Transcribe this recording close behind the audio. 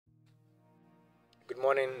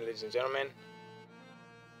morning, ladies and gentlemen.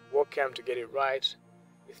 Welcome to Get It Right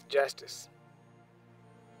with Justice.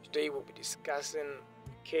 Today we'll be discussing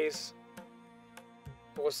a case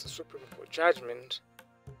post Supreme Court judgment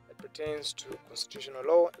that pertains to constitutional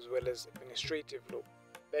law as well as administrative law.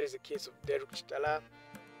 That is the case of Chitala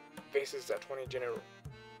versus the Attorney General,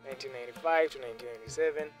 1995 to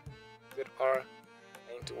 1997, ZR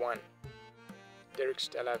 91.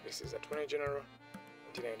 Chitala versus Attorney General,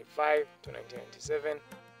 1995 to 1997,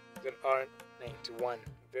 ZR 91.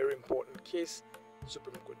 Very important case,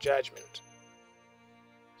 Supreme Court judgment.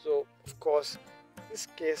 So, of course, this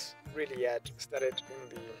case really had started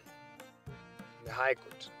in the High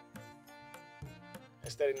Court.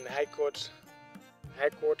 It started in the High Court. High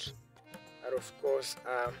Court had, of course,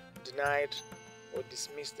 denied or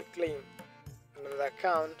dismissed the claim. On another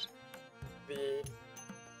account, the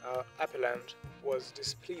appellant was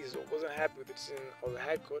displeased or wasn't happy with the decision of the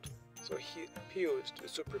High Court, so he appealed to the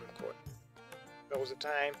Supreme Court. That was a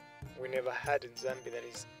time we never had in Zambia, that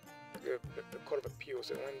is the Court of Appeals.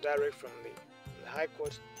 It went direct from the High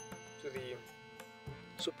Court to the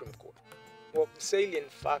Supreme Court. Well, the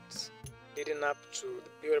salient facts leading up to the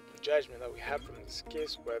beautiful judgment that we have from this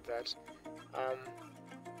case were that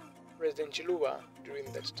President Chiluba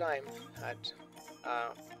during that time had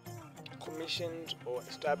commissioned or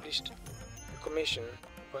established a commission,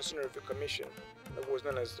 Constitutional Review Commission, that was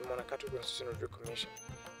known as the Monarchical Constitutional Review Commission.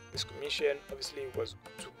 This commission obviously was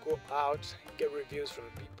to go out, get reviews from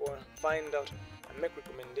people, find out and make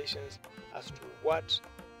recommendations as to what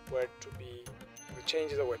were to be the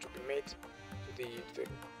changes that were to be made to the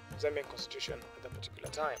Zambian constitution at that particular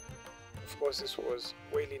time. Of course, this was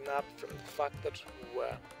wailing up from the fact that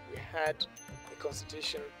we had a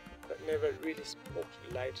constitution that never really spoke to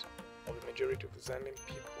the light of the majority of the Zambian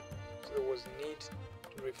people. So there was need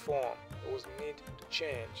to reform, there was need to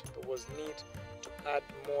change, there was need to add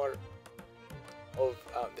more of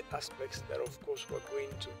the aspects that, of course, were going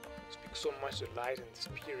to speak so much to the light and the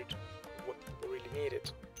spirit of what people really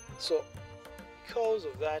needed. So, because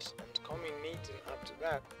of that, and culminating up to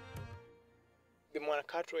that, the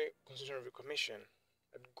Monarchical Constitutional Review Commission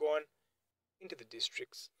had gone into the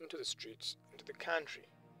districts, into the streets, into the country,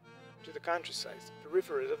 to the countryside, the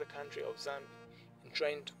peripheries of the country of Zambia, in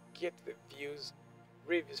trying to get the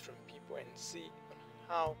reviews from people and see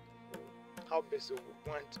how best they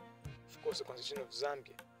would want, of course, the constitution of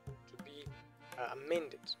Zambia to be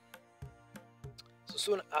amended. So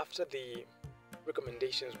soon after the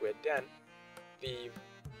recommendations were done, the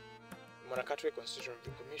Monarchical Constitutional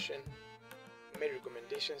Review Commission made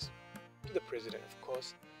recommendations to the president, of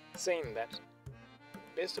course, saying that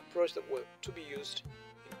the best approach that was to be used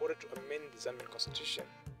in order to amend the Zambian constitution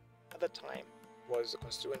at the time was the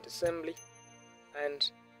Constituent Assembly and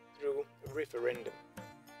through a referendum.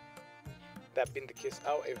 That being the case,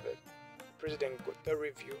 however, the president got the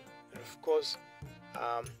review, and of course,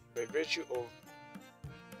 by virtue of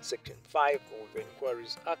Section 5 of the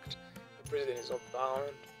Inquiries Act, the president is not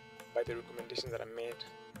bound by the recommendations that are made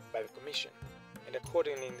by the commission. And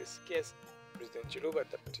accordingly, in this case, President Chiluba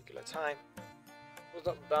at that particular time was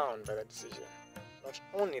not bound by that decision. Not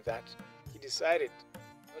only that, he decided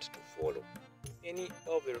not to follow any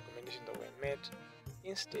of the recommendations that were made.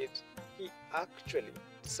 Instead, he actually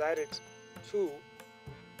decided to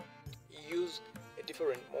use a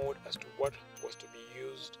different mode as to what was to be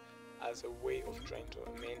used as a way of trying to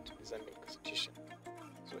amend the Zambian constitution.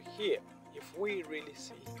 So here, if we really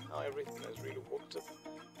see how everything has really worked up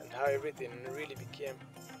and how everything really became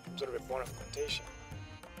sort of a bone of contention,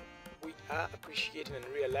 we are appreciating and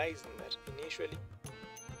realizing that initially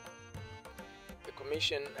the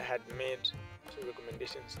commission had made two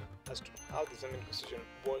recommendations as to how the Zambian constitution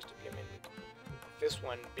was to be amended. The first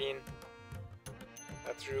one being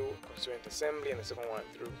through Constituent Assembly, and the second one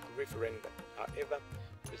through referendum. However,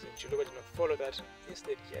 President Chiluba did not follow that.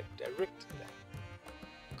 Instead, he had directed that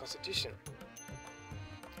the constitution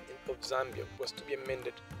of Zambia was to be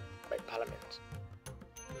amended by Parliament.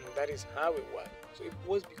 And that is how it was. So it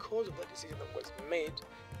was because of that decision that was made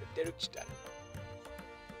that Chitala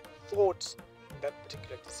thought that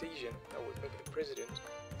particular decision that was made by the president,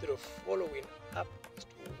 instead of following up as to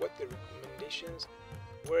what the recommendations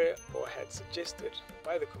were or had suggested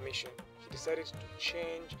by the commission, he decided to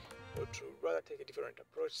change or to rather take a different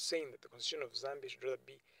approach, saying that the constitution of Zambia should rather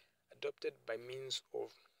be adopted by means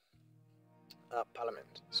of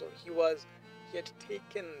Parliament. So he had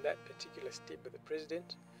taken that particular step by the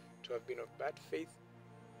president to have been of bad faith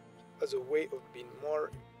as a way of being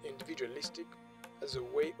more individualistic, as a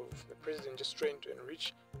way of the president just trying to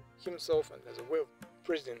enrich himself, and as a way of the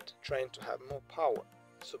president trying to have more power.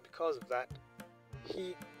 So because of that,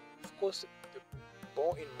 he, of course, the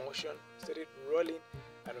ball in motion, started rolling,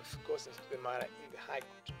 and of course into the matter in the High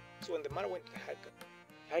Court. So when the matter went to the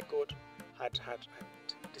High Court had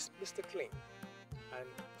dismissed the claim, and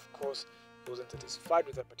of course he wasn't satisfied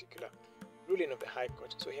with that particular ruling of the High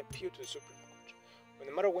Court, so he appealed to the Supreme Court. When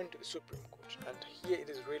the matter went to the Supreme Court, and here it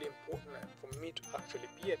is really important for me to actually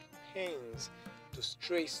be at pains to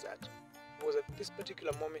stress that it was at this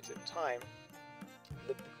particular moment in time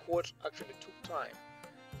that the court actually took time.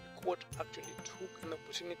 The court actually took an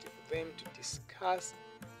opportunity for them to discuss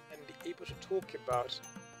and be able to talk about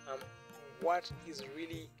what is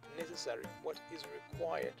really necessary, what is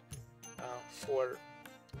required for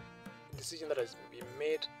a decision that has been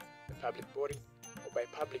made by a public body or by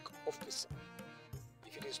a public officer.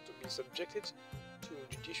 If it is to be subjected to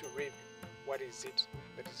judicial review, what is it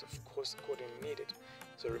that is of course accordingly needed?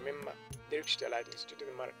 So remember, Chitala instituted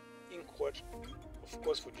the matter in court, of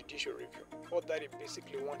course, for judicial review. All that he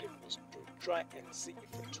basically wanted was to try and see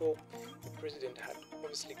if at all the president had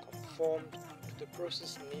obviously conformed to the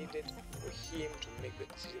process needed for him to make the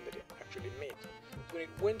decision that he actually made. So when it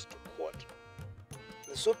went to court,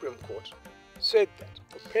 the Supreme Court said that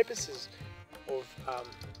for purposes of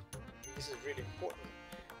this is really important.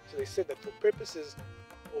 So they said that for purposes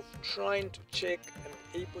of trying to check and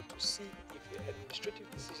be able to see if the administrative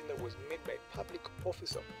decision that was made by a public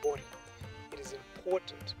officer body, it is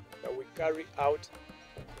important that we carry out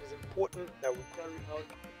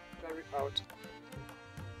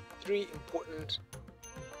three important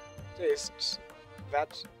tests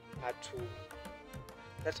that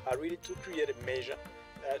are really to create a measure,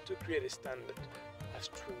 to create a standard as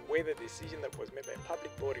to whether the decision that was made by a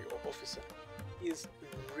public body or officer is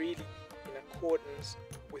really in accordance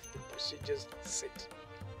with the procedures set.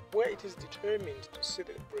 Where it is determined to say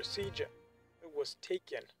that the procedure that was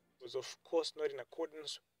taken was of course not in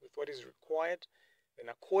accordance with what is required, then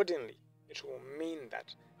accordingly it will mean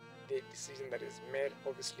that the decision that is made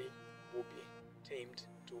obviously will be deemed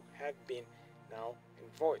to have been now in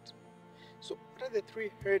void. So what are the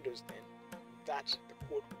three hurdles then that the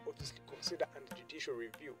court will obviously consider under judicial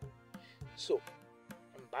review? So,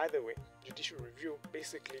 and by the way, judicial review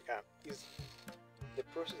basically is the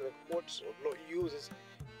process that courts of law uses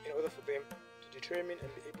in order for them to determine and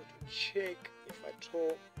be able to check if at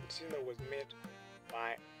all the decision that was made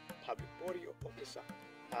by a public body or officer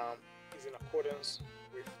is in accordance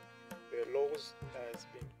with the laws that has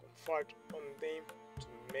been conferred on them to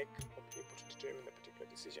make or be able to determine the particular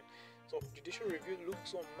decision. So judicial review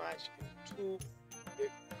looks so much into the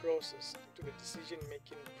process, into the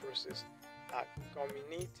decision-making process,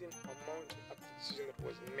 culminating amount of the decision that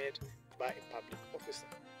was made by a public officer.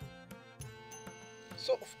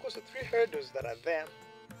 So of course the three hurdles that are there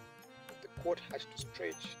that the court has to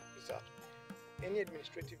stretch is that any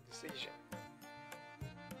administrative decision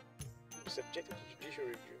to be subjected to judicial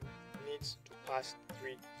review needs to pass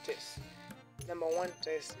three tests. Number one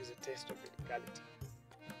test is a test of legality.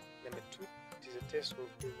 Number two, it is a test of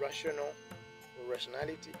irrational or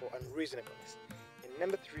rationality or unreasonableness. And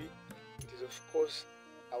number three, it is of course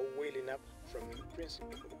a wailing up from the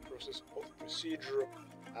principle of the process of procedural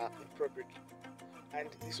impropriety. And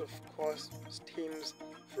this of course stems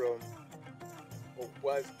from or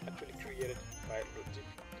was actually created by logic.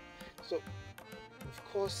 So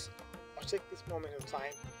of course I'll take this moment in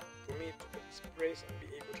time for me to express and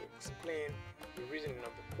be able to explain the reasoning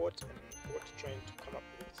of the court and the court trying to come up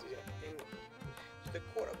with a decision at the end of it. So the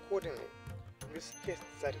court accordingly in this case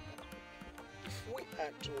decided that if we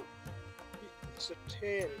are to be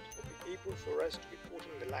ascertained or be able for us to be put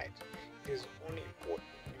in the light, it is only important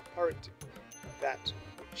and imperative that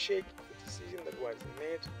we check if the decision that was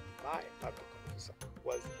made by a public officer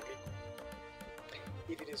was illegal.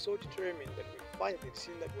 If it is so determined that we find the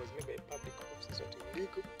decision that was made by a public officer not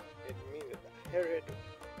illegal, it means that the hurdle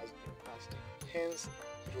has been passed. Hence,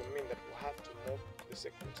 it will mean that we'll have to move to the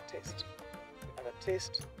second test. The other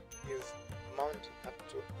test is mounting up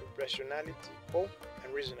to rationality or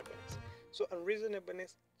unreasonableness. So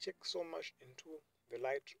unreasonableness checks so much into the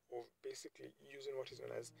light of basically using what is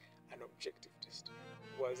known as an objective test.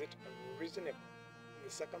 Was it unreasonable in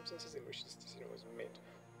the circumstances in which this decision was made?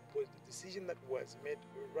 Was the decision that was made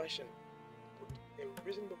rational? Would a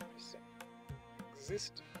reasonable person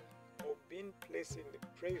exist or being placed in the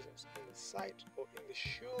presence, in the sight, or in the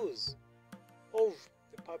shoes of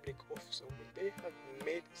the public officer? Would they have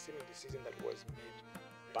made the same decision that was made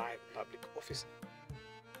by the public officer?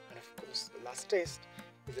 And of course, the last test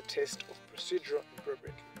is a test of procedural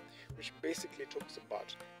impropriety, which basically talks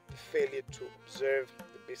about the failure to observe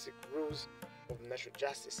the basic rules of natural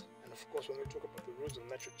justice. And of course, when we talk about the rules of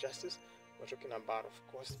natural justice, we're talking about, of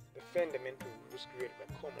course, the fundamental rules created by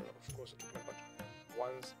common law. Of course, we're talking about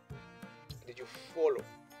ones did you follow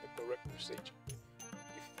the correct procedure?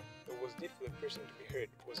 If there was need for the person to be heard,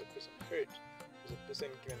 was a person heard? Was a person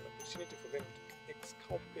given an opportunity for them to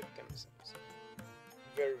exculpate themselves?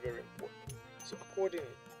 Very, very important. So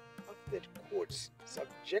accordingly, after the courts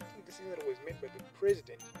subjecting the decision that was made by the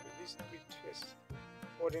president to these three tests,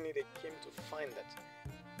 accordingly they came to find that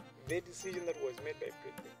the decision that was made by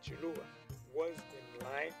President Chiluba was in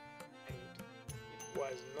line and it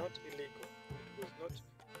was not illegal, it was not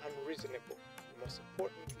unreasonable. Most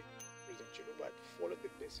importantly, President Chiluba had followed the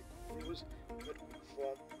basic rules that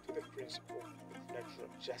conform to the principle of natural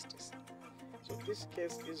justice. So this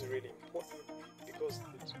case is really important because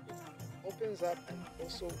it opens up and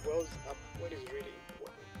also wells up what is really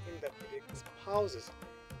important in that it espouses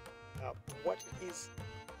what is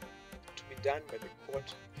to be done by the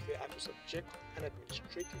court if they are to subject an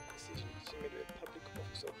administrative decision made by a public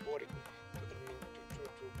officer or body to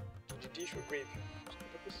judicial review. So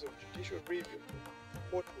for purposes of judicial review, the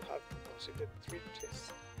court will have to consider three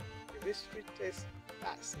tests. If these three tests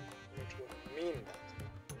pass, it will mean that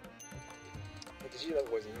the decision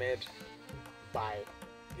that was made by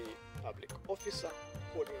the public officer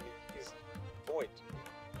accordingly is void.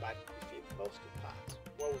 But if it fails to pass,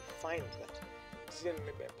 well, we find that the decision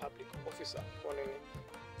made by a public officer accordingly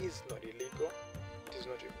is not illegal, it is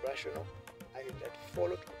not irrational, and it had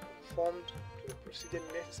followed or conformed to the procedure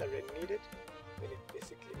necessary and needed, then it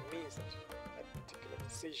basically means that that particular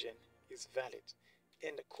decision is valid.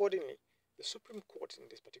 And accordingly, the Supreme Court in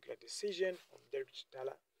this particular decision of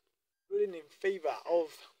Chitala ruling in favor of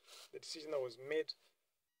the decision that was made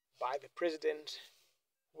by the president,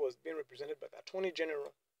 who was being represented by the Attorney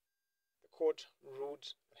General. The court ruled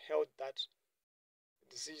and held that the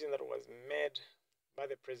decision that was made by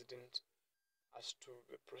the president as to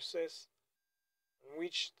the process in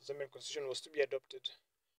which the Zambian constitution was to be adopted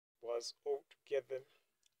was altogether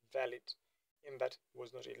valid, in that it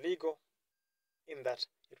was not illegal, in that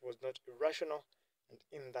it was not irrational, and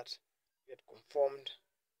in that it had conformed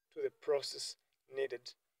to the process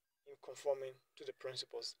needed in conforming to the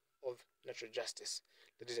principles of natural justice.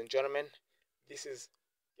 Ladies and gentlemen, this is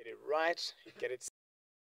Get It Right, Get It